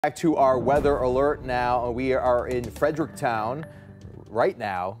Back to our weather alert now. We are in Fredericktown right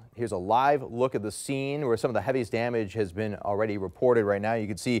now. Here's a live look at the scene where some of the heaviest damage has been already reported right now. You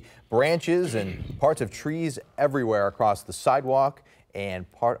can see branches and parts of trees everywhere across the sidewalk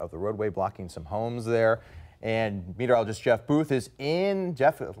and part of the roadway blocking some homes there. And meteorologist Jeff Booth is in.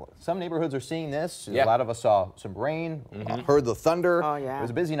 Jeff, some neighborhoods are seeing this. Yeah. A lot of us saw some rain, heard the thunder. Oh, yeah. It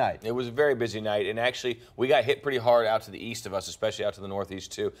was a busy night. It was a very busy night, and actually we got hit pretty hard out to the east of us, especially out to the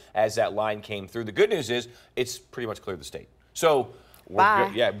northeast too, as that line came through. The good news is it's pretty much cleared the state. So we're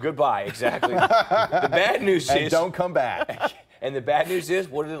good. Yeah, goodbye, exactly. The bad news is don't come back. And the bad news is,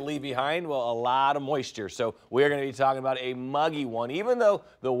 what did it leave behind? Well, a lot of moisture. So we're going to be talking about a muggy one. Even though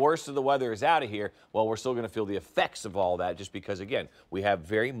the worst of the weather is out of here, well, we're still going to feel the effects of all that just because, again, we have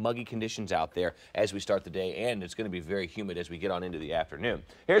very muggy conditions out there as we start the day, and it's going to be very humid as we get on into the afternoon.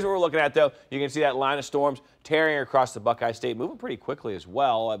 Here's what we're looking at, though. You can see that line of storms tearing across the Buckeye State, moving pretty quickly as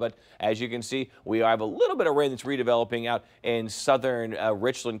well. But as you can see, we have a little bit of rain that's redeveloping out in southern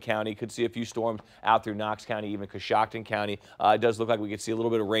Richland County. Could see a few storms out through Knox County, even Coshocton County. It does look like we could see a little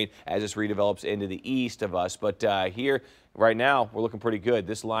bit of rain as this redevelops into the east of us. But here, right now, we're looking pretty good.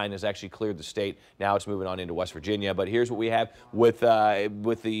 This line has actually cleared the state. Now it's moving on into West Virginia. But here's what we have with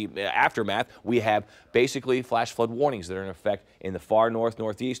the aftermath. We have basically flash flood warnings that are in effect in the far north,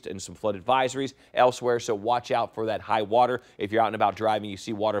 northeast, and some flood advisories elsewhere. So watch out for that high water. If you're out and about driving, you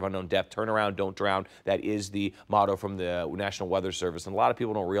see water of unknown depth, turn around, don't drown. That is the motto from the National Weather Service. And a lot of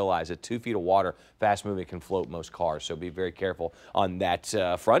people don't realize that 2 feet of water, fast moving, can float most cars. So be very careful on that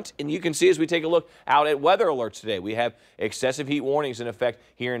front. And you can see as we take a look out at weather alerts today, we have excessive heat warnings in effect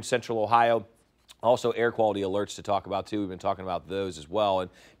here in central Ohio. Also, air quality alerts to talk about, too. We've been talking about those as well. And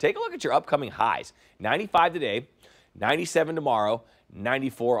take a look at your upcoming highs. 95 today, 97 tomorrow,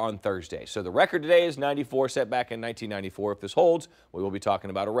 94 on Thursday. So the record today is 94, set back in 1994. If this holds, we will be talking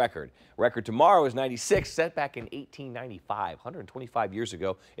about a record. Record tomorrow is 96, set back in 1895, 125 years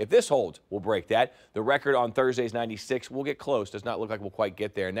ago. If this holds, we'll break that. The record on Thursday is 96. We'll get close. Does not look like we'll quite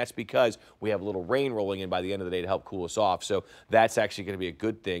get there, and that's because we have a little rain rolling in by the end of the day to help cool us off. So that's actually going to be a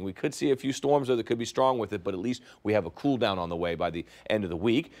good thing. We could see a few storms, though, that could be strong with it, but at least we have a cool down on the way by the end of the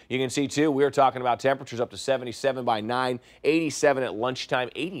week. You can see, too, we're talking about temperatures up to 77 by 9, 87 at lunchtime,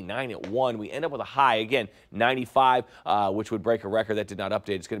 89 at 1. We end up with a high, again, 95, which would break a record that did not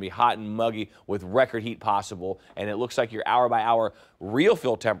update. It's going to be hot and muggy with record heat possible, and it looks like your hour-by-hour real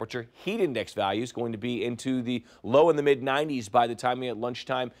field temperature, heat index value, is going to be into the low in the mid-90s by the time we at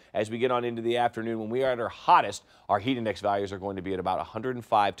lunchtime. As we get on into the afternoon, when we are at our hottest, our heat index values are going to be at about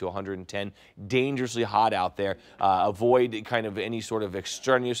 105 to 110, dangerously hot out there. Avoid kind of any sort of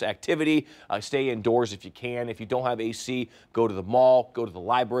extraneous activity. Stay indoors if you can. If you don't have AC, go to the mall, go to the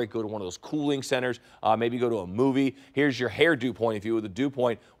library, go to one of those cooling centers, maybe go to a movie. Here's your hair dew point. If you were the dew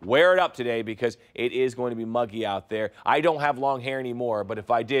point, wear it up today because it is going to be muggy out there. I don't have long hair anymore, but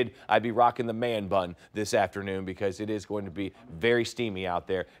if I did, I'd be rocking the man bun this afternoon because it is going to be very steamy out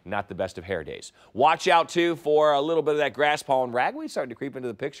there. Not the best of hair days. Watch out, too, for a little bit of that grass pollen. Ragweed's starting to creep into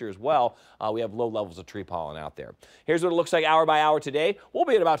the picture as well. We have low levels of tree pollen out there. Here's what it looks like hour by hour today. We'll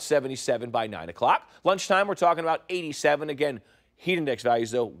be at about 77 by 9 o'clock. Lunchtime, we're talking about 87. Again, heat index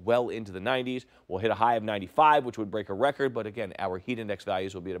values, though, well into the 90s. We'll hit a high of 95, which would break a record. But again, our heat index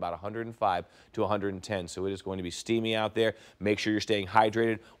values will be at about 105 to 110. So it is going to be steamy out there. Make sure you're staying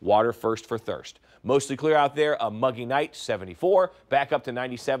hydrated. Water first for thirst. Mostly clear out there. A muggy night, 74. Back up to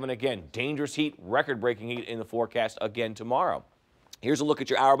 97 again. Dangerous heat, record-breaking heat in the forecast again tomorrow. Here's a look at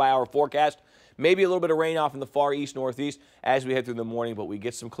your hour-by-hour forecast. Maybe a little bit of rain off in the far east, northeast as we head through the morning, but we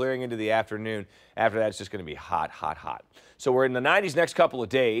get some clearing into the afternoon. After that, it's just going to be hot, hot, hot. So we're in the 90s next couple of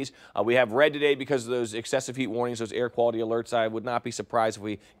days. We have red today because of those excessive heat warnings, those air quality alerts. I would not be surprised if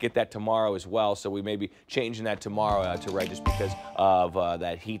we get that tomorrow as well. So we may be changing that tomorrow to red just because of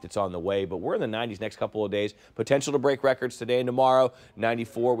that heat that's on the way. But we're in the 90s next couple of days. Potential to break records today and tomorrow.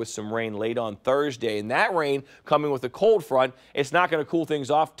 94 with some rain late on Thursday. And that rain coming with a cold front, it's not going to cool things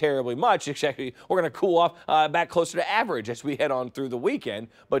off terribly much. Actually, we're going to cool off back closer to average as we head on through the weekend.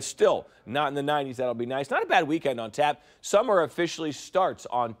 But still, not in the 90s. That'll be nice. Not a bad weekend on tap. Summer officially starts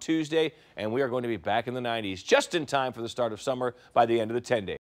on Tuesday, and we are going to be back in the 90s just in time for the start of summer by the end of the 10 days.